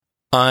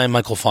I'm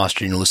Michael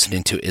Foster, and you're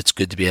listening to It's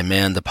Good to Be a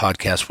Man, the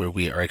podcast where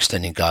we are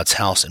extending God's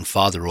house and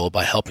father rule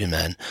by helping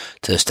men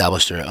to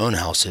establish their own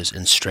houses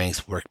in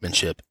strength,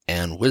 workmanship,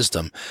 and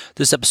wisdom.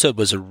 This episode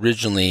was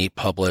originally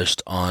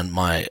published on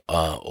my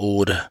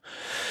old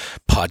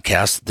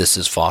podcast, This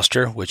is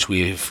Foster, which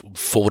we've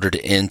folded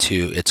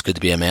into It's Good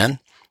to Be a Man.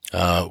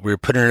 We're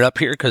putting it up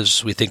here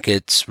because we think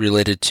it's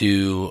related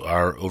to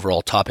our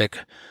overall topic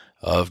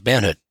of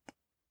manhood.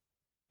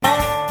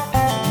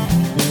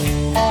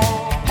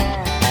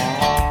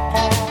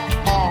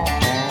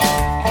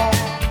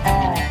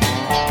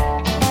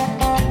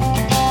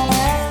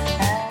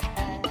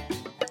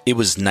 It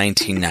was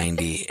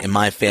 1990, and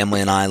my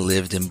family and I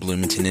lived in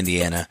Bloomington,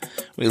 Indiana.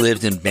 We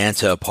lived in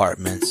Banta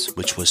Apartments,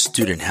 which was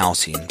student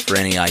housing for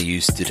any IU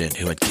student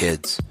who had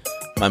kids.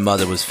 My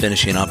mother was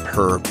finishing up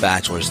her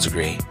bachelor's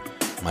degree.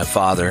 My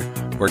father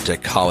worked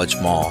at College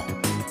Mall.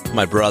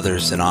 My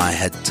brothers and I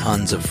had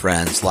tons of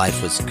friends.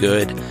 Life was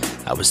good.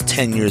 I was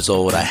 10 years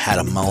old. I had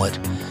a mullet,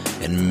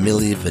 and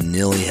Milli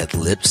Vanilli had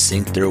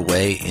lip-synced their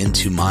way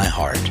into my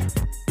heart.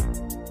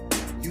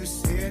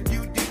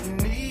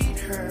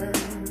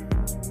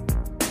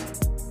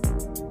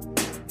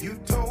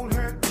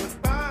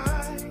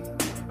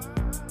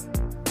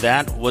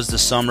 That was the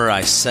summer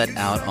I set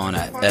out on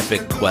an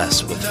epic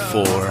quest with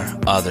 4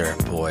 other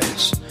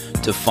boys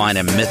to find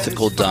a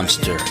mythical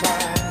dumpster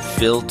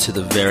filled to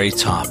the very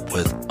top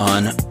with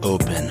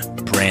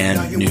unopened,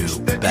 brand new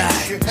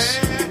bags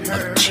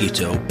of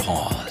Cheeto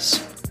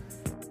Paws.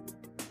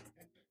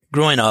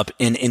 Growing up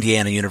in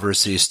Indiana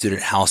University,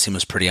 student housing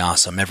was pretty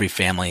awesome. Every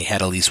family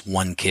had at least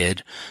one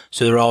kid,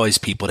 so there were always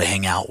people to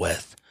hang out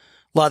with.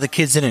 A lot of the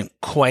kids didn't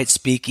quite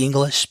speak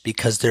English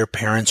because their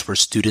parents were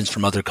students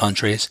from other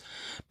countries,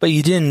 but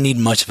you didn't need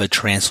much of a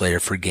translator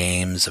for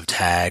games of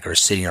tag or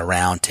sitting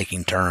around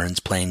taking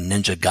turns playing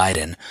Ninja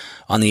Gaiden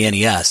on the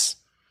NES.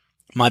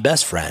 My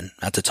best friend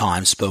at the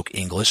time spoke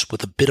English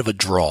with a bit of a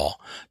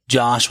drawl.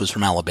 Josh was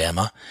from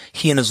Alabama.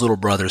 He and his little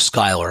brother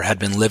Skylar had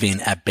been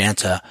living at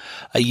Banta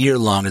a year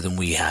longer than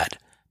we had.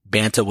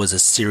 Banta was a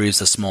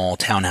series of small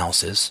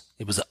townhouses.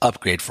 It was an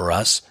upgrade for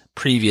us.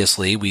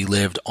 Previously, we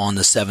lived on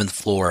the 7th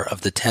floor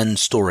of the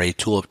 10-story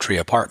Tulip Tree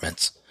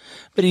Apartments.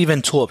 But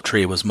even Tulip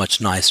Tree was much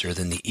nicer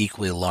than the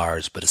equally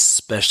large but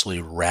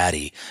especially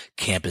ratty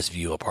Campus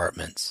View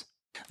Apartments.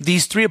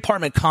 These 3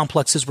 apartment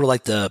complexes were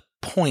like the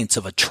points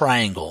of a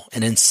triangle,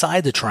 and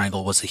inside the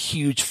triangle was a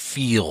huge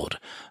field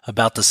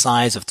about the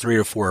size of 3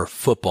 or 4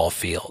 football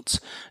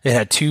fields. It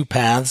had 2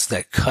 paths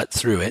that cut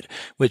through it,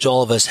 which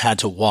all of us had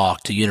to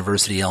walk to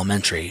University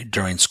Elementary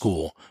during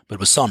school. But it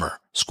was summer.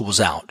 School was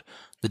out.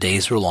 The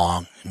days were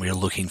long, and we were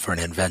looking for an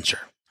adventure.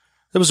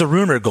 There was a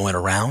rumor going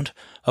around.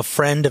 A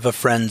friend of a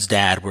friend's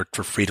dad worked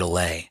for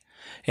Frito-Lay,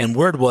 and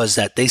word was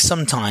that they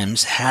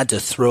sometimes had to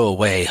throw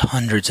away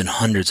hundreds and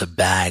hundreds of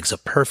bags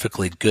of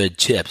perfectly good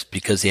chips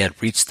because they had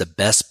reached the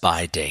best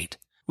buy date.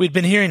 We'd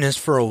been hearing this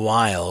for a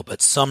while,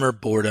 but summer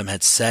boredom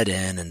had set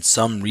in, and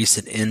some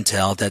recent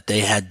intel that they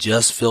had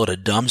just filled a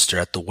dumpster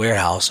at the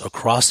warehouse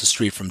across the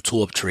street from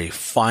Tulip Tree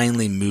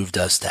finally moved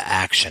us to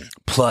action.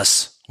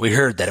 Plus, we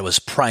heard that it was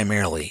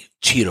primarily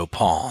Cheeto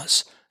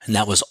Paws, and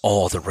that was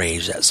all the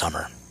rage that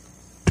summer.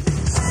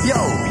 Yo,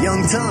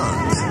 young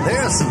tons,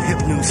 there are some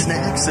hip new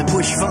snacks that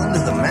push fun to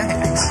the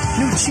max.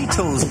 New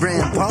Cheetos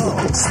brand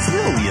paws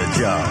thrill your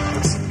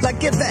jaws. Like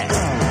get back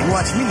and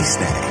watch me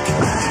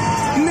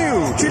snack.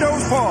 New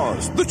Cheetos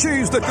Paws, the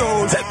cheese that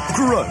goes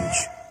crunch.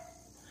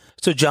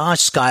 So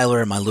Josh,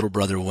 Skylar, and my little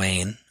brother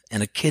Wayne,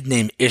 and a kid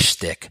named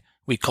Ishstick,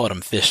 we called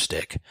him Fish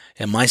Stick,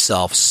 and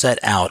myself set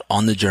out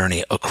on the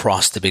journey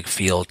across the big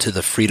field to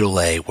the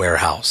Frito-Lay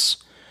warehouse.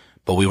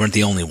 But we weren't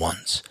the only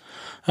ones.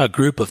 A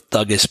group of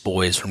thuggish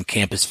boys from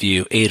Campus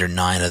View, 8 or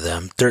 9 of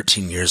them,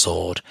 13 years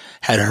old,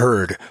 had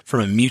heard from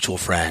a mutual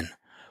friend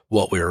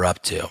what we were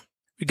up to.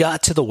 We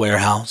got to the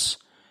warehouse,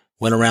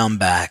 went around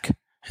back,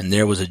 and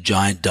there was a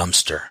giant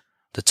dumpster,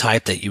 the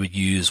type that you would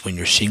use when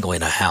you're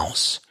shingling a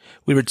house.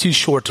 We were too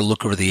short to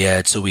look over the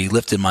edge, so we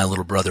lifted my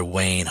little brother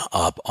Wayne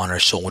up on our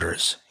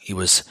shoulders. He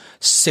was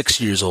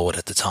 6 years old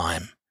at the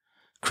time.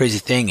 Crazy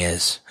thing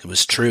is, it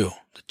was true.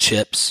 The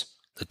chips,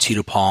 the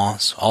Cheeto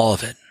Paws, all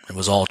of it. It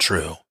was all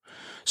true.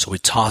 So we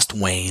tossed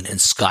Wayne and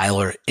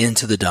Skylar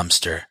into the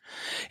dumpster,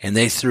 and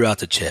they threw out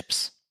the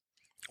chips.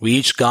 We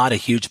each got a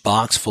huge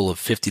box full of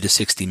 50 to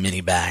 60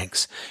 mini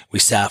bags. We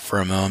sat for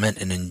a moment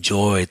and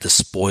enjoyed the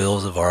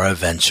spoils of our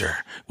adventure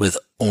with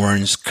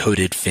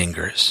orange-coated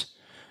fingers.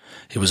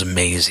 It was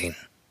amazing.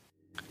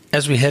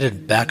 As we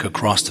headed back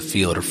across the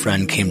field, a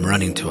friend came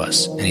running to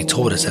us, and he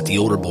told us that the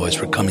older boys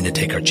were coming to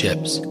take our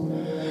chips.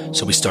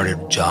 So we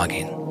started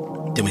jogging.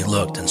 Then we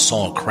looked and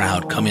saw a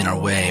crowd coming our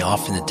way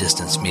off in the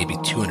distance, maybe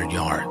 200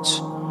 yards.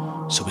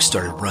 So we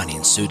started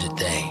running, so did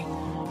they.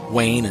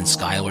 Wayne and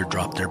Skylar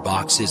dropped their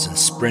boxes and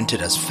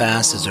sprinted as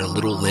fast as their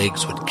little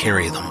legs would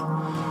carry them.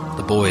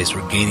 The boys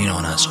were gaining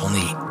on us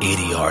only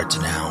 80 yards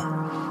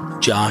now.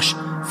 Josh,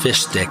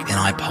 Fishstick, and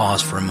I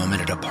paused for a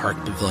moment at a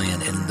park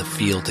pavilion in the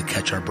field to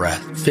catch our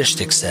breath.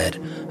 Fishstick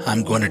said,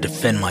 "I'm going to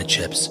defend my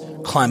chips.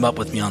 Climb up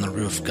with me on the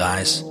roof,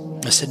 guys."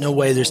 I said, no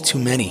way, there's too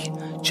many.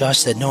 Josh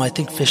said, no, I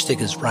think Fish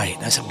Stick is right.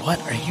 I said,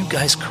 what? Are you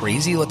guys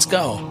crazy? Let's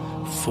go.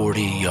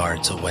 40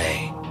 yards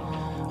away.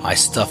 I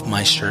stuffed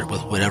my shirt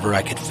with whatever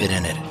I could fit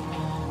in it,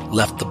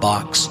 left the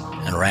box,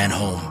 and ran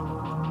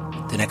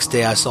home. The next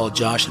day I saw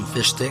Josh and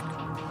Fish Stick.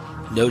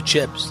 No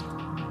chips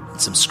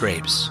and some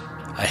scrapes.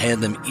 I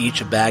handed them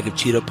each a bag of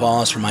Cheeto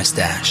Paws for my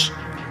stash.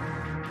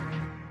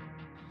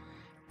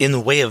 In The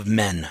Way of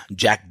Men,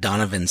 Jack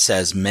Donovan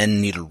says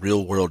men need a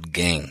real-world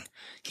gang.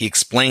 He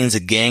explains a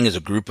gang is a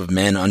group of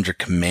men under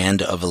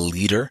command of a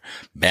leader,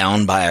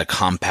 bound by a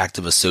compact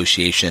of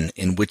association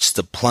in which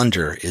the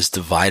plunder is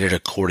divided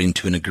according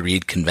to an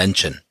agreed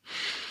convention.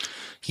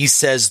 He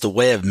says the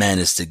way of men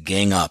is to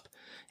gang up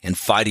and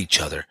fight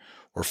each other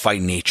or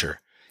fight nature.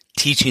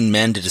 Teaching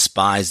men to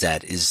despise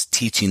that is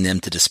teaching them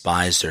to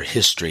despise their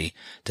history,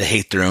 to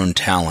hate their own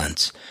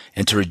talents,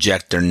 and to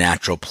reject their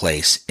natural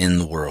place in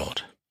the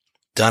world.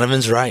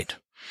 Donovan's right.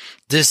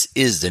 This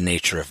is the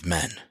nature of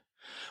men.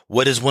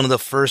 What is one of the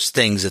first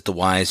things that the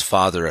wise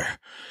father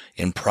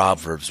in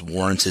Proverbs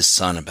warns his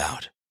son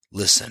about?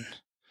 Listen,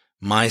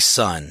 my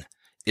son,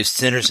 if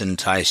sinners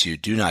entice you,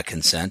 do not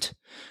consent.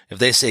 If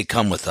they say,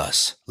 come with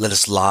us, let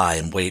us lie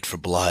and wait for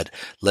blood.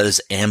 Let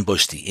us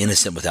ambush the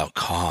innocent without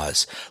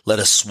cause. Let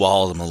us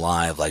swallow them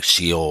alive like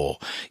Sheol,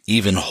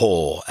 even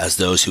whole as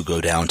those who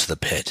go down to the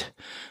pit.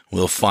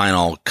 We'll find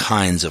all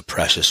kinds of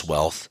precious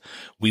wealth.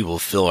 We will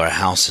fill our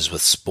houses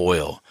with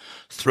spoil.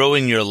 Throw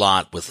in your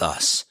lot with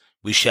us.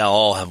 We shall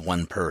all have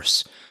one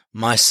purse.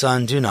 My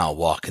son, do not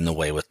walk in the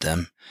way with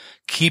them.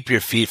 Keep your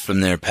feet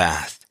from their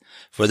path.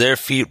 For their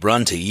feet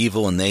run to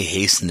evil, and they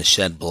hasten to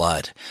shed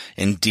blood.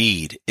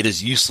 Indeed, it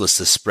is useless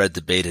to spread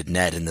the baited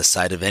net in the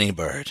sight of any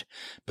bird.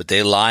 But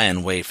they lie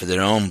in wait for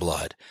their own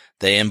blood.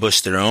 They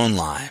ambush their own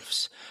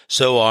lives.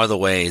 So are the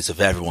ways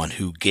of everyone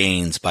who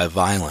gains by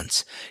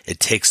violence. It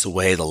takes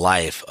away the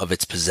life of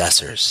its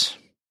possessors.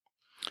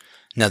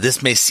 Now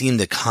this may seem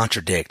to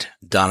contradict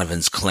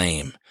Donovan's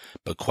claim,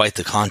 but quite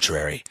the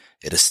contrary,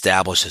 it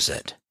establishes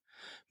it.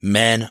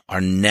 Men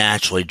are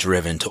naturally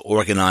driven to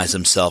organize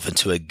themselves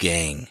into a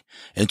gang,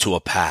 into a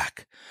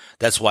pack.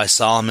 That's why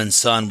Solomon's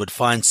son would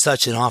find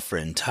such an offer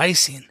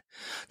enticing.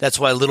 That's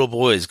why little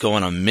boys go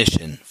on a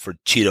mission for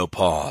Cheeto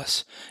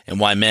Paws, and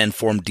why men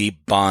form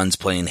deep bonds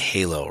playing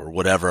Halo or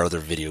whatever other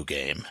video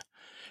game.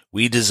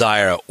 We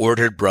desire an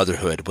ordered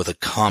brotherhood with a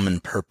common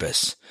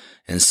purpose,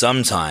 and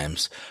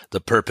sometimes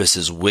the purpose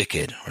is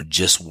wicked or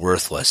just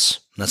worthless.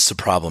 That's the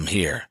problem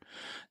here.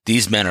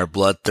 These men are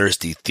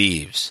bloodthirsty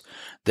thieves.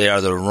 They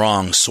are the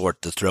wrong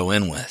sort to throw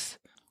in with.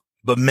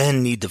 But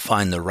men need to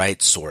find the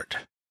right sort.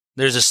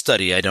 There's a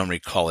study, I don't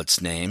recall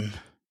its name,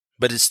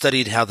 but it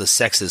studied how the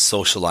sexes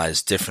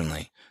socialized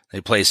differently.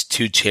 They placed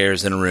 2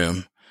 chairs in a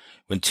room.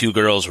 When 2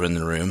 girls were in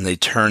the room, they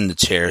turned the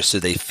chairs so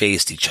they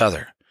faced each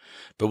other.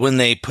 But when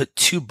they put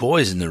 2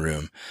 boys in the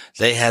room,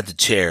 they had the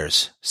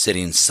chairs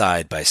sitting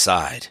side by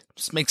side.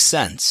 This makes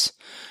sense.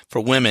 For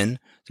women,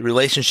 the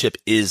relationship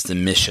is the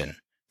mission.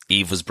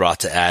 Eve was brought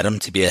to Adam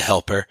to be a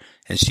helper,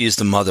 and she is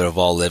the mother of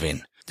all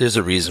living. There's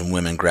a reason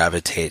women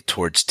gravitate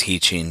towards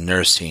teaching,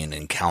 nursing,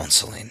 and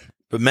counseling.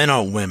 But men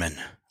aren't women.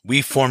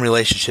 We form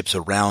relationships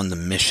around the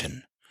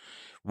mission.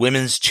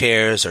 Women's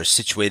chairs are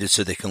situated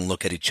so they can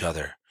look at each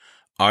other.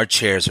 Our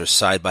chairs are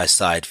side by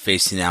side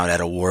facing out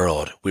at a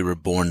world we were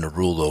born to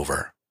rule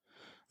over.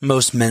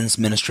 Most men's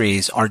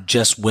ministries are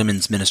just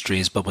women's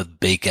ministries, but with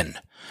bacon.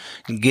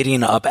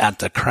 Getting up at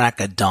the crack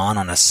of dawn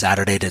on a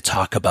Saturday to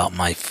talk about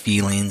my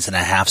feelings in a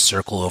half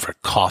circle over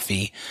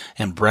coffee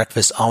and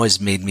breakfast always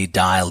made me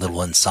die a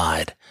little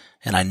inside,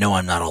 and I know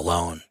I'm not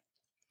alone.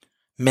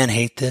 Men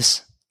hate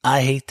this.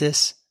 I hate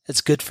this.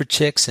 It's good for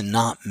chicks and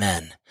not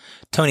men.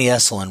 Tony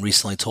Esselin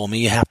recently told me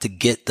you have to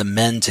get the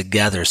men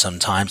together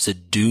sometimes to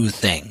do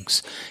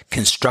things,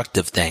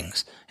 constructive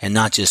things, and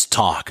not just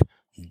talk,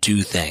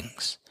 do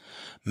things.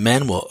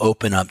 Men will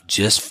open up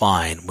just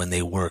fine when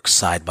they work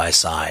side by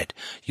side.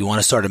 You want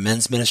to start a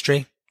men's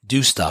ministry?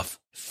 Do stuff.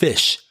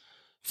 Fish.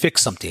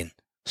 Fix something.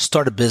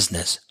 Start a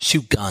business.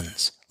 Shoot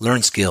guns.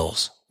 Learn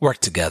skills. Work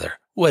together.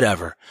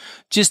 Whatever.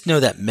 Just know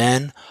that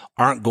men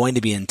aren't going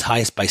to be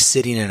enticed by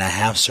sitting in a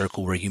half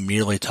circle where you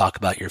merely talk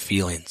about your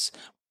feelings.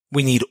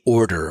 We need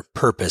order,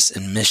 purpose,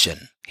 and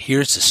mission.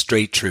 Here's the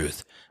straight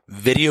truth.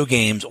 Video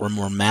games are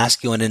more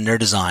masculine in their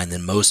design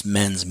than most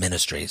men's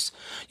ministries.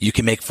 You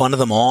can make fun of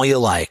them all you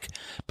like,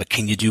 but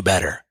can you do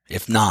better?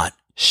 If not,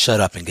 shut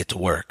up and get to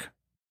work.